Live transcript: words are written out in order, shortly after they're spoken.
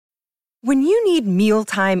When you need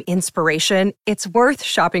mealtime inspiration, it's worth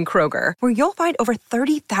shopping Kroger, where you'll find over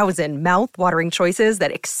 30,000 mouth-watering choices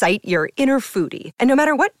that excite your inner foodie. And no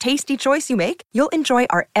matter what tasty choice you make, you'll enjoy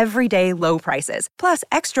our everyday low prices, plus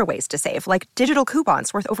extra ways to save, like digital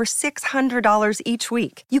coupons worth over $600 each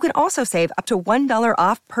week. You can also save up to $1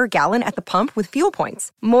 off per gallon at the pump with fuel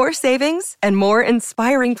points. More savings and more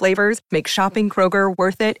inspiring flavors make shopping Kroger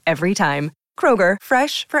worth it every time. Kroger,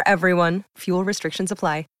 fresh for everyone. Fuel restrictions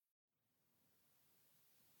apply.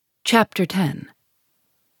 Chapter 10.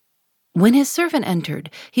 When his servant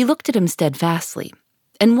entered, he looked at him steadfastly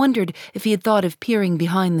and wondered if he had thought of peering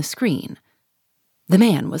behind the screen. The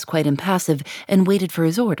man was quite impassive and waited for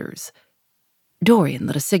his orders. Dorian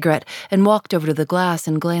lit a cigarette and walked over to the glass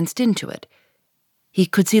and glanced into it. He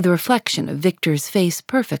could see the reflection of Victor's face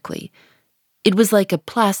perfectly. It was like a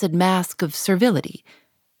placid mask of servility.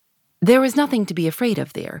 There was nothing to be afraid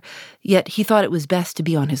of there, yet he thought it was best to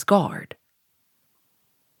be on his guard.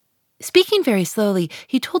 Speaking very slowly,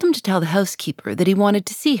 he told him to tell the housekeeper that he wanted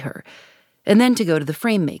to see her, and then to go to the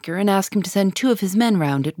frame-maker and ask him to send 2 of his men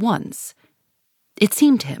round at once. It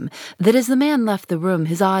seemed to him that as the man left the room,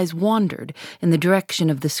 his eyes wandered in the direction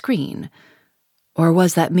of the screen. Or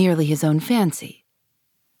was that merely his own fancy?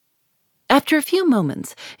 After a few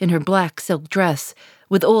moments, in her black silk dress,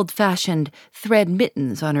 with old-fashioned thread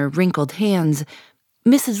mittens on her wrinkled hands,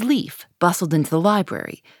 Mrs. Leaf bustled into the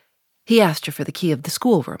library. He asked her for the key of the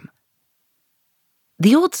schoolroom.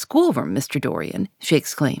 "The old schoolroom, Mr. Dorian," she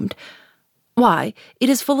exclaimed. "Why, it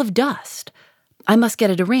is full of dust. I must get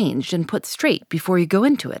it arranged and put straight before you go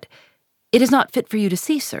into it. It is not fit for you to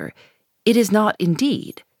see, sir. It is not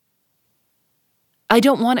indeed." "I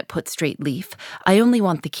don't want it put straight, Leaf. I only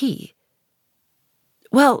want the key."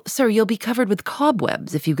 "Well, sir, you'll be covered with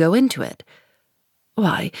cobwebs if you go into it."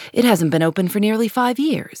 "Why, it hasn't been open for nearly 5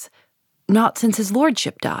 years. Not since his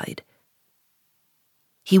lordship died."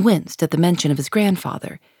 He winced at the mention of his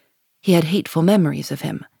grandfather. He had hateful memories of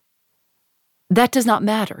him. "That does not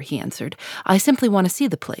matter," he answered. "I simply want to see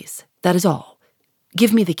the place. That is all.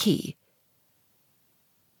 Give me the key."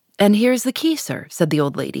 "And here is the key, sir," said the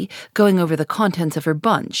old lady, going over the contents of her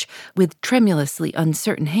bunch with tremulously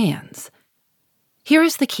uncertain hands. "Here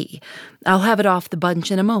is the key. I'll have it off the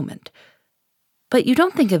bunch in a moment. But you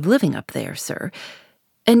don't think of living up there, sir,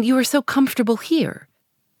 and you are so comfortable here."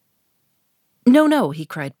 "No, no," he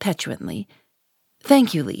cried petulantly.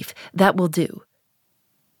 "Thank you, Leaf. That will do."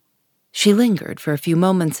 She lingered for a few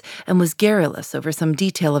moments and was garrulous over some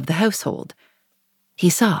detail of the household.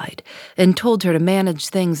 He sighed and told her to manage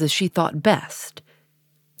things as she thought best.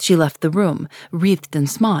 She left the room, wreathed in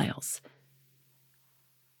smiles.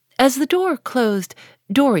 As the door closed,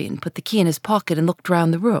 Dorian put the key in his pocket and looked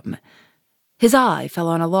round the room. His eye fell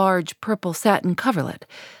on a large purple satin coverlet,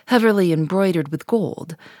 heavily embroidered with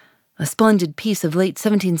gold, a splendid piece of late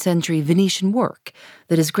 17th century Venetian work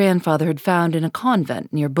that his grandfather had found in a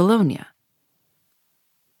convent near Bologna.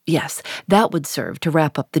 Yes, that would serve to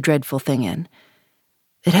wrap up the dreadful thing in.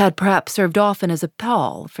 It had perhaps served often as a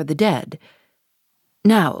pall for the dead.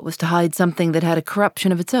 Now it was to hide something that had a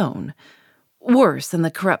corruption of its own, worse than the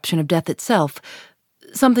corruption of death itself,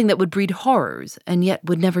 something that would breed horrors and yet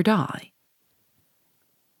would never die.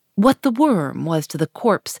 What the worm was to the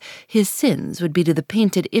corpse, his sins would be to the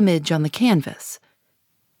painted image on the canvas.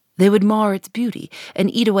 They would mar its beauty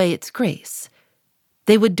and eat away its grace.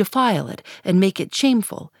 They would defile it and make it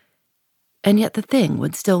shameful, and yet the thing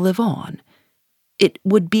would still live on. It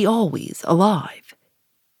would be always alive.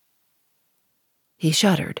 He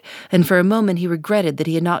shuddered, and for a moment he regretted that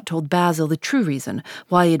he had not told Basil the true reason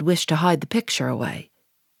why he had wished to hide the picture away.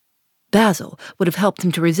 Basil would have helped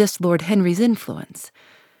him to resist Lord Henry's influence,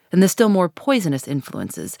 and the still more poisonous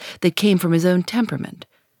influences that came from his own temperament.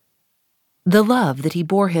 The love that he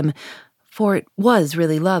bore him, for it was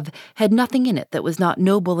really love, had nothing in it that was not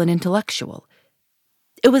noble and intellectual.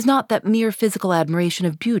 It was not that mere physical admiration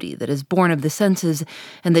of beauty that is born of the senses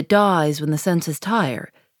and that dies when the senses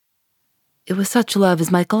tire. It was such love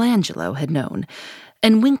as Michelangelo had known,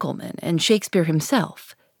 and Winckelmann and Shakespeare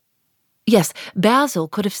himself. Yes, Basil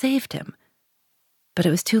could have saved him, but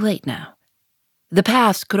it was too late now. The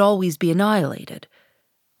past could always be annihilated.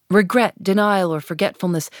 Regret, denial, or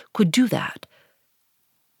forgetfulness could do that.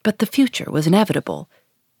 But the future was inevitable.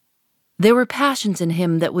 There were passions in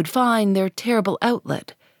him that would find their terrible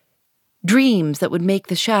outlet, dreams that would make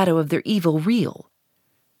the shadow of their evil real.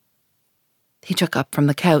 He took up from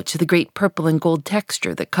the couch the great purple and gold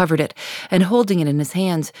texture that covered it, and holding it in his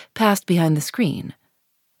hands, passed behind the screen.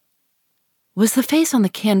 Was the face on the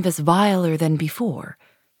canvas viler than before?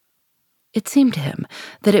 It seemed to him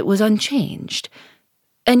that it was unchanged,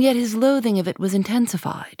 and yet his loathing of it was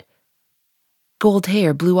intensified. Gold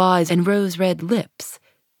hair, blue eyes, and rose-red lips.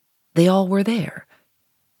 They all were there.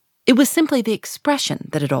 It was simply the expression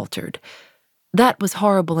that had altered. That was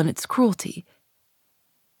horrible in its cruelty.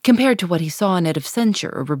 Compared to what he saw in it of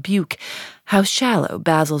censure or rebuke, how shallow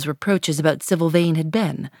Basil's reproaches about Sybil Vane had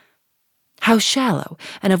been. How shallow,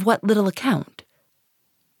 and of what little account.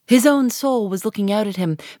 His own soul was looking out at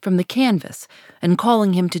him from the canvas and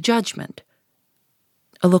calling him to judgment.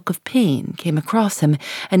 A look of pain came across him,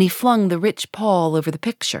 and he flung the rich pall over the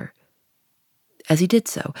picture. As he did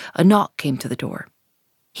so, a knock came to the door.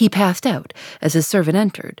 He passed out as his servant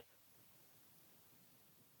entered.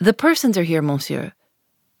 "The persons are here, monsieur."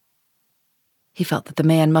 He felt that the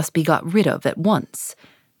man must be got rid of at once.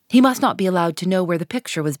 He must not be allowed to know where the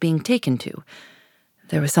picture was being taken to.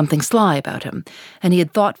 There was something sly about him, and he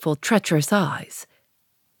had thoughtful, treacherous eyes.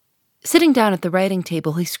 Sitting down at the writing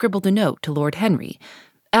table, he scribbled a note to Lord Henry,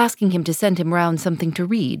 asking him to send him round something to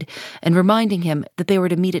read, and reminding him that they were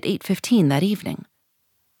to meet at 8:15 that evening.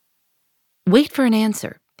 "Wait for an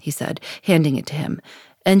answer," he said, handing it to him,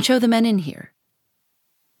 "and show the men in here."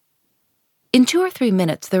 In 2 or 3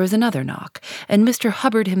 minutes there was another knock, and Mr.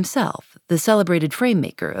 Hubbard himself, the celebrated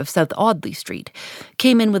frame-maker of South Audley Street,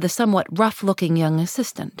 came in with a somewhat rough-looking young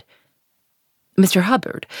assistant. Mr.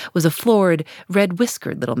 Hubbard was a florid,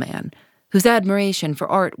 red-whiskered little man, whose admiration for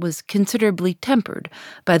art was considerably tempered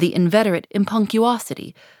by the inveterate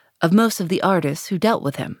impunctuosity of most of the artists who dealt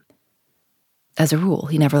with him. As a rule,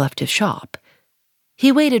 he never left his shop.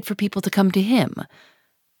 He waited for people to come to him,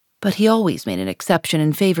 but he always made an exception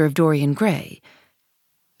in favor of Dorian Gray.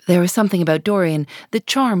 There was something about Dorian that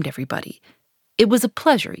charmed everybody. It was a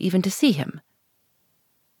pleasure even to see him.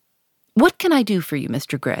 "What can I do for you,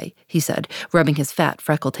 Mr. Gray?" he said, rubbing his fat,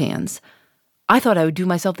 freckled hands. "I thought I would do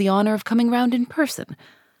myself the honor of coming round in person.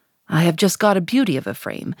 I have just got a beauty of a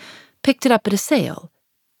frame, picked it up at a sale.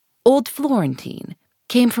 Old Florentine,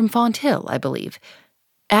 came from Fonthill, I believe.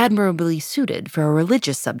 Admirably suited for a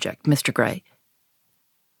religious subject, Mr. Gray."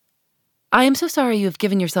 "I am so sorry you have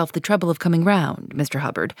given yourself the trouble of coming round, Mr.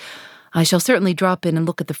 Hubbard. I shall certainly drop in and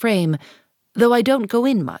look at the frame, though I don't go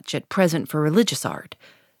in much at present for religious art.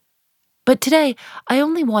 But today I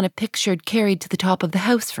only want a picture carried to the top of the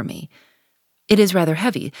house for me. It is rather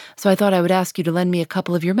heavy, so I thought I would ask you to lend me a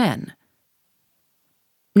couple of your men."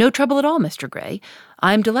 "No trouble at all, Mr. Gray.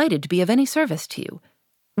 I am delighted to be of any service to you.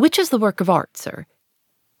 Which is the work of art, sir?"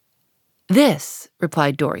 "This,"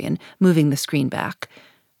 replied Dorian, moving the screen back.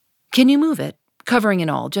 "Can you move it, covering and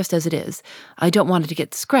all, just as it is? I don't want it to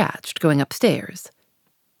get scratched going upstairs."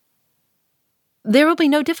 "There will be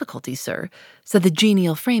no difficulty, sir," said the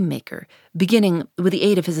genial frame-maker, beginning, with the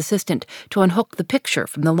aid of his assistant, to unhook the picture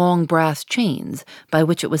from the long brass chains by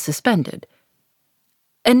which it was suspended.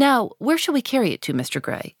 "And now, where shall we carry it to, Mr.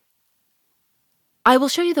 Gray?" "I will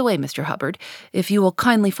show you the way, Mr. Hubbard, if you will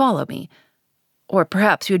kindly follow me. Or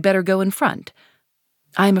perhaps you had better go in front.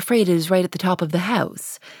 I am afraid it is right at the top of the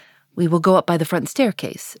house. We will go up by the front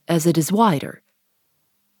staircase, as it is wider."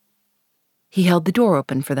 He held the door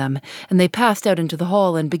open for them, and they passed out into the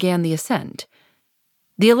hall and began the ascent.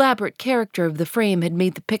 The elaborate character of the frame had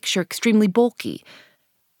made the picture extremely bulky,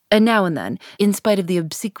 and now and then, in spite of the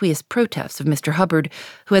obsequious protests of Mr. Hubbard,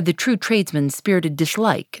 who had the true tradesman's spirited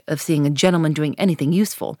dislike of seeing a gentleman doing anything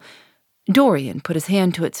useful, Dorian put his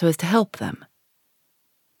hand to it so as to help them.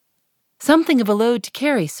 "Something of a load to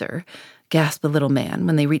carry, sir," gasped the little man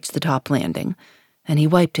when they reached the top landing, and he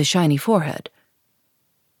wiped his shiny forehead.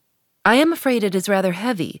 "I am afraid it is rather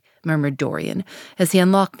heavy," murmured Dorian, as he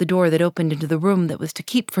unlocked the door that opened into the room that was to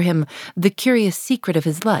keep for him the curious secret of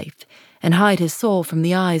his life and hide his soul from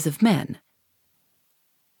the eyes of men.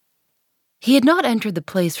 He had not entered the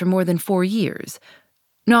place for more than 4 years,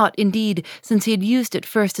 not, indeed, since he had used it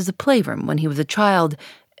first as a playroom when he was a child,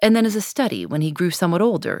 and then as a study when he grew somewhat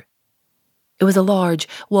older. It was a large,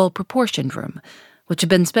 well-proportioned room, which had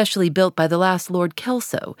been specially built by the last Lord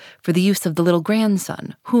Kelso for the use of the little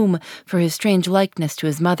grandson, whom, for his strange likeness to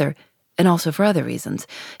his mother, and also for other reasons,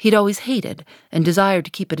 he had always hated and desired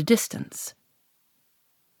to keep at a distance.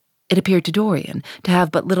 It appeared to Dorian to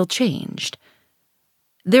have but little changed.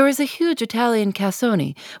 There was a huge Italian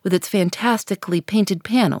cassone with its fantastically painted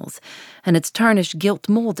panels and its tarnished gilt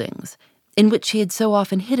mouldings, in which he had so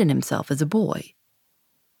often hidden himself as a boy.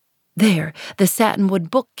 There, the satinwood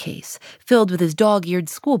bookcase filled with his dog-eared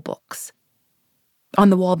schoolbooks. On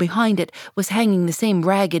the wall behind it was hanging the same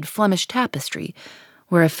ragged Flemish tapestry,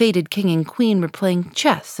 where a faded king and queen were playing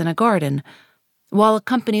chess in a garden, while a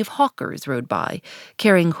company of hawkers rode by,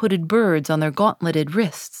 carrying hooded birds on their gauntleted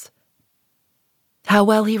wrists. How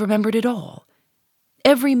well he remembered it all!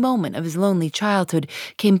 Every moment of his lonely childhood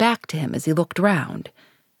came back to him as he looked round.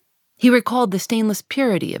 He recalled the stainless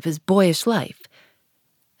purity of his boyish life,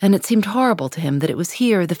 and it seemed horrible to him that it was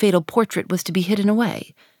here the fatal portrait was to be hidden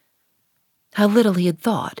away. How little he had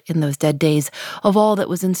thought, in those dead days, of all that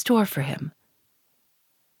was in store for him.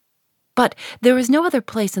 But there was no other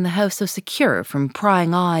place in the house so secure from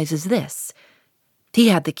prying eyes as this. He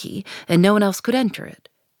had the key, and no one else could enter it.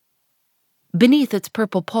 Beneath its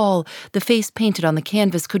purple pall, the face painted on the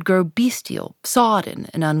canvas could grow bestial, sodden,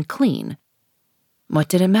 and unclean. What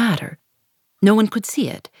did it matter? No one could see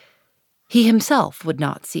it. He himself would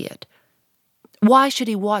not see it. Why should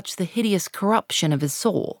he watch the hideous corruption of his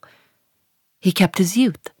soul? He kept his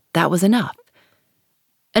youth, that was enough.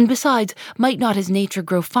 And besides, might not his nature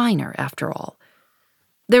grow finer, after all?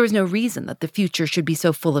 There was no reason that the future should be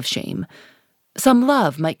so full of shame. Some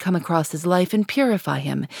love might come across his life and purify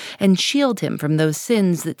him, and shield him from those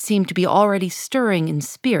sins that seemed to be already stirring in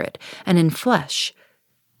spirit and in flesh.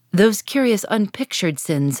 Those curious unpictured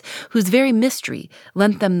sins whose very mystery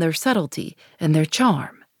lent them their subtlety and their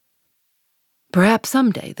charm. Perhaps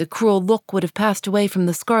someday the cruel look would have passed away from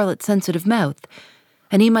the scarlet sensitive mouth,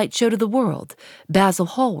 and he might show to the world Basil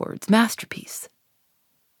Hallward's masterpiece.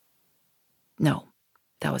 No,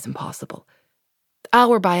 that was impossible.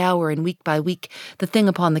 Hour by hour and week by week, the thing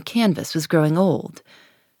upon the canvas was growing old.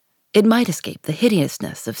 It might escape the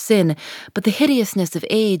hideousness of sin, but the hideousness of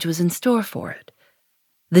age was in store for it.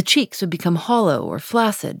 The cheeks would become hollow or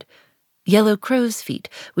flaccid. Yellow crow's feet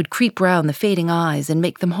would creep round the fading eyes and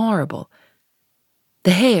make them horrible.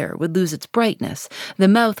 The hair would lose its brightness, the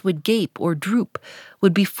mouth would gape or droop,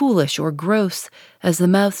 would be foolish or gross, as the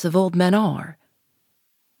mouths of old men are.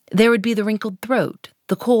 There would be the wrinkled throat,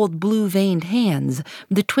 the cold blue-veined hands,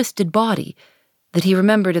 the twisted body, that he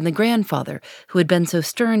remembered in the grandfather who had been so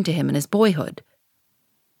stern to him in his boyhood.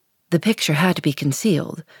 The picture had to be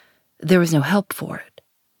concealed. There was no help for it.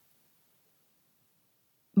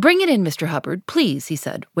 "Bring it in, Mr. Hubbard, please," he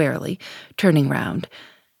said, warily, turning round.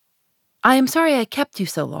 "I am sorry I kept you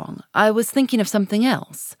so long. I was thinking of something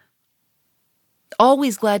else."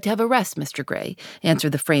 "Always glad to have a rest, Mr. Gray,"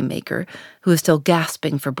 answered the frame-maker, who was still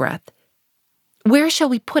gasping for breath. "Where shall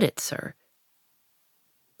we put it, sir?"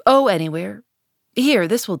 "Oh, anywhere. Here,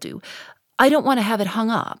 this will do. I don't want to have it hung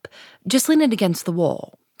up. Just lean it against the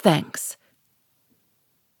wall. Thanks."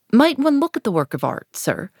 "Might one look at the work of art,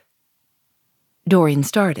 sir?" Dorian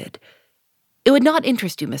started. "It would not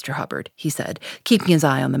interest you, Mr. Hubbard," he said, keeping his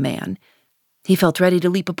eye on the man. He felt ready to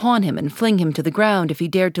leap upon him and fling him to the ground if he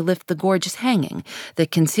dared to lift the gorgeous hanging that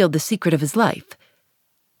concealed the secret of his life.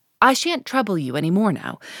 "I shan't trouble you any more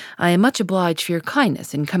now. I am much obliged for your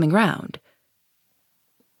kindness in coming round."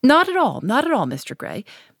 Not at all, Mr. Gray.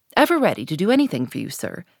 Ever ready to do anything for you,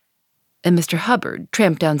 sir." And Mr. Hubbard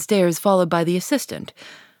tramped downstairs, followed by the assistant,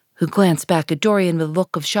 who glanced back at Dorian with a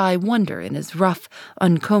look of shy wonder in his rough,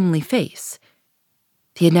 uncomely face.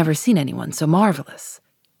 He had never seen anyone so marvelous.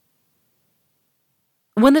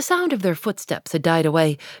 When the sound of their footsteps had died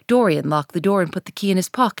away, Dorian locked the door and put the key in his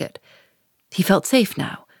pocket. He felt safe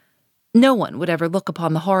now. No one would ever look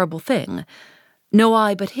upon the horrible thing. No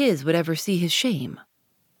eye but his would ever see his shame.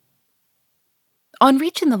 On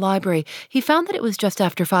reaching the library, he found that it was just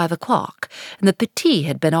after 5 o'clock, and that the tea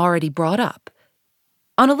had been already brought up.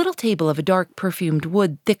 On a little table of a dark perfumed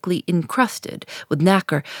wood thickly encrusted with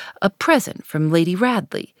nacre, a present from Lady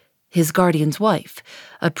Radley, his guardian's wife,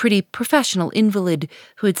 a pretty professional invalid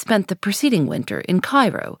who had spent the preceding winter in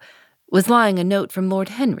Cairo, was lying a note from Lord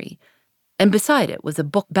Henry, and beside it was a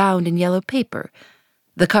book bound in yellow paper,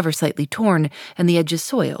 the cover slightly torn and the edges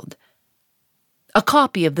soiled. A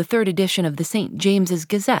copy of the 3rd edition of the St. James's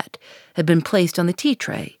Gazette had been placed on the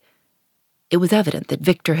tea-tray. It was evident that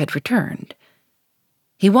Victor had returned.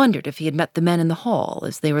 He wondered if he had met the men in the hall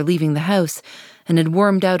as they were leaving the house and had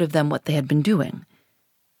wormed out of them what they had been doing.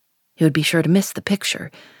 He would be sure to miss the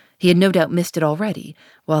picture. He had no doubt missed it already,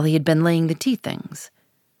 while he had been laying the tea things.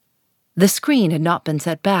 The screen had not been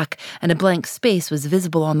set back, and a blank space was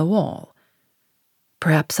visible on the wall.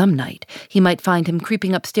 Perhaps some night he might find him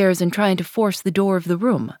creeping upstairs and trying to force the door of the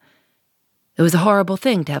room. It was a horrible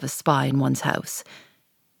thing to have a spy in one's house.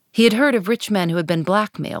 He had heard of rich men who had been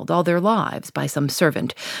blackmailed all their lives by some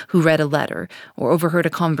servant who read a letter, or overheard a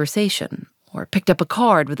conversation, or picked up a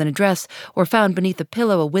card with an address, or found beneath a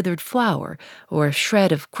pillow a withered flower, or a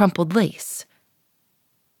shred of crumpled lace.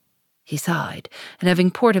 He sighed, and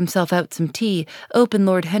having poured himself out some tea, opened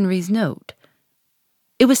Lord Henry's note.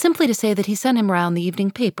 It was simply to say that he sent him round the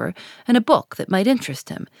evening paper and a book that might interest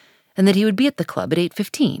him, and that he would be at the club at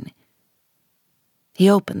 8:15. He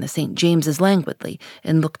opened the St. James's languidly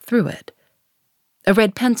and looked through it. A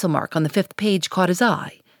red pencil mark on the 5th page caught his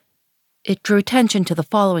eye. It drew attention to the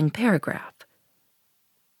following paragraph.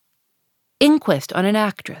 Inquest on an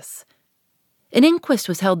actress. An inquest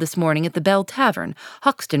was held this morning at the Bell Tavern,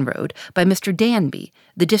 Hoxton Road, by Mr. Danby,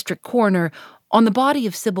 the district coroner, on the body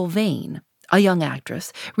of Sybil Vane, a young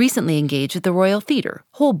actress recently engaged at the Royal Theatre,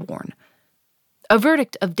 Holborn. A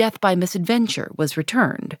verdict of death by misadventure was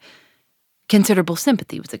returned. Considerable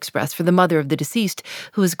sympathy was expressed for the mother of the deceased,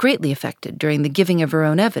 who was greatly affected during the giving of her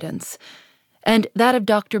own evidence, and that of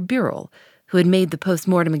Dr. Burrell, who had made the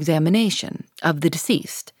post-mortem examination of the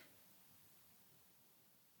deceased.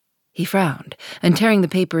 He frowned, and tearing the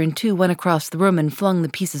paper in two, went across the room and flung the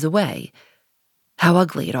pieces away. How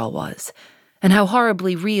ugly it all was, and how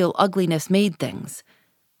horribly real ugliness made things.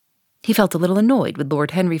 He felt a little annoyed with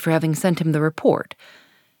Lord Henry for having sent him the report,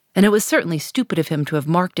 and it was certainly stupid of him to have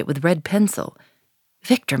marked it with red pencil.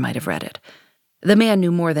 Victor might have read it. The man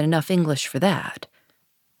knew more than enough English for that.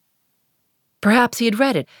 Perhaps he had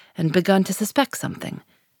read it and begun to suspect something.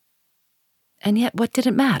 And yet what did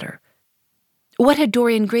it matter? What had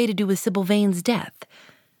Dorian Gray to do with Sybil Vane's death?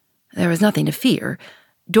 There was nothing to fear.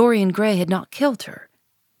 Dorian Gray had not killed her.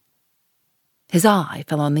 His eye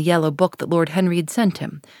fell on the yellow book that Lord Henry had sent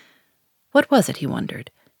him. What was it, he wondered?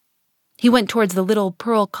 He went towards the little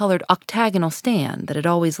pearl-colored octagonal stand that had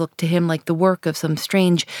always looked to him like the work of some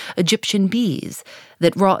strange Egyptian bees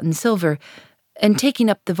that wrought in silver, and taking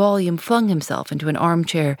up the volume flung himself into an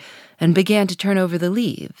armchair and began to turn over the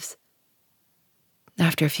leaves.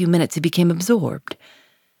 After a few minutes he became absorbed.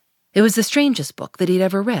 It was the strangest book that he had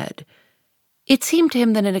ever read. It seemed to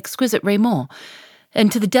him that an exquisite Raymond,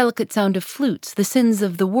 and to the delicate sound of flutes, the sins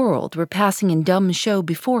of the world were passing in dumb show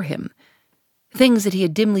before him. Things that he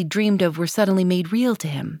had dimly dreamed of were suddenly made real to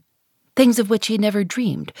him. Things of which he had never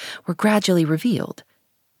dreamed were gradually revealed.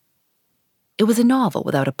 It was a novel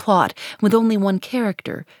without a plot, with only one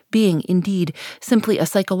character, being, indeed, simply a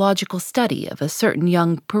psychological study of a certain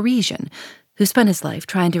young Parisian who spent his life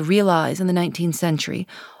trying to realize in the 19th century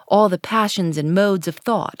all the passions and modes of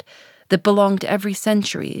thought that belonged to every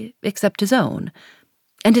century except his own,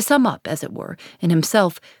 and to sum up, as it were, in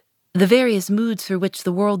himself, the various moods through which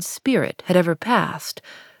the world's spirit had ever passed,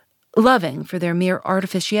 loving for their mere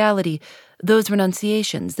artificiality those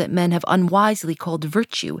renunciations that men have unwisely called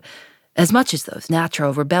virtue, as much as those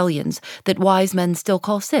natural rebellions that wise men still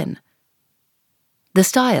call sin. The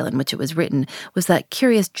style in which it was written was that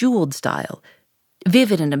curious jeweled style,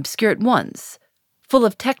 vivid and obscure at once, full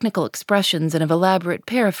of technical expressions and of elaborate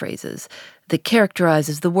paraphrases, that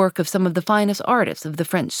characterizes the work of some of the finest artists of the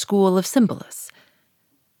French school of symbolists.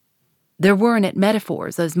 There were in it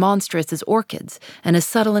metaphors as monstrous as orchids and as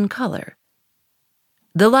subtle in color.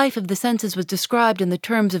 The life of the senses was described in the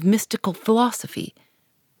terms of mystical philosophy.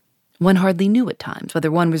 One hardly knew at times whether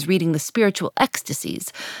one was reading the spiritual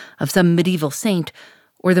ecstasies of some medieval saint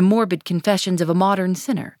or the morbid confessions of a modern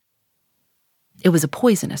sinner. It was a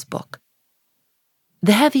poisonous book.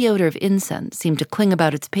 The heavy odor of incense seemed to cling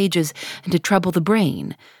about its pages and to trouble the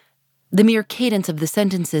brain. The mere cadence of the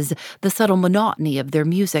sentences, the subtle monotony of their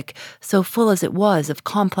music, so full as it was of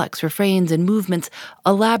complex refrains and movements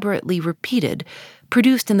elaborately repeated,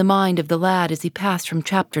 produced in the mind of the lad as he passed from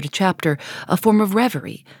chapter to chapter a form of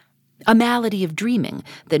reverie, a malady of dreaming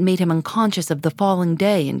that made him unconscious of the falling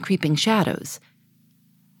day and creeping shadows.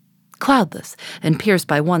 Cloudless and pierced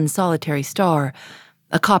by one solitary star,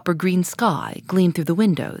 a copper-green sky gleamed through the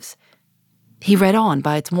windows. He read on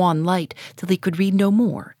by its wan light till he could read no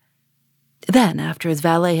more. Then, after his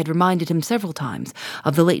valet had reminded him several times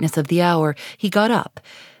of the lateness of the hour, he got up,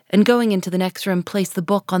 and going into the next room placed the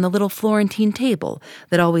book on the little Florentine table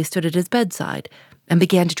that always stood at his bedside, and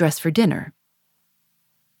began to dress for dinner.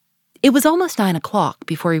 It was almost 9 o'clock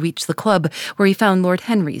before he reached the club, where he found Lord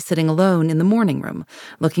Henry sitting alone in the morning room,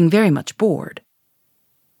 looking very much bored.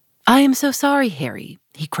 "I am so sorry, Harry,"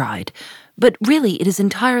 he cried, "but really it is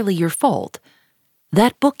entirely your fault.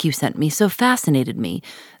 That book you sent me so fascinated me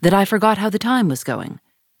that I forgot how the time was going."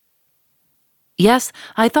 "Yes,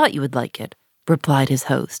 I thought you would like it," replied his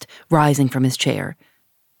host, rising from his chair.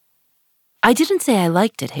 "I didn't say I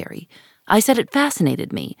liked it, Harry. I said it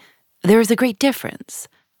fascinated me. There is a great difference."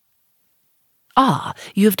 "Ah,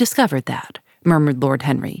 you have discovered that," murmured Lord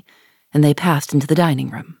Henry, and they passed into the dining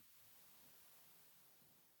room.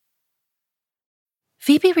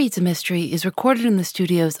 Phoebe Reads a Mystery is recorded in the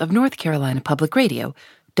studios of North Carolina Public Radio,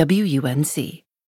 WUNC.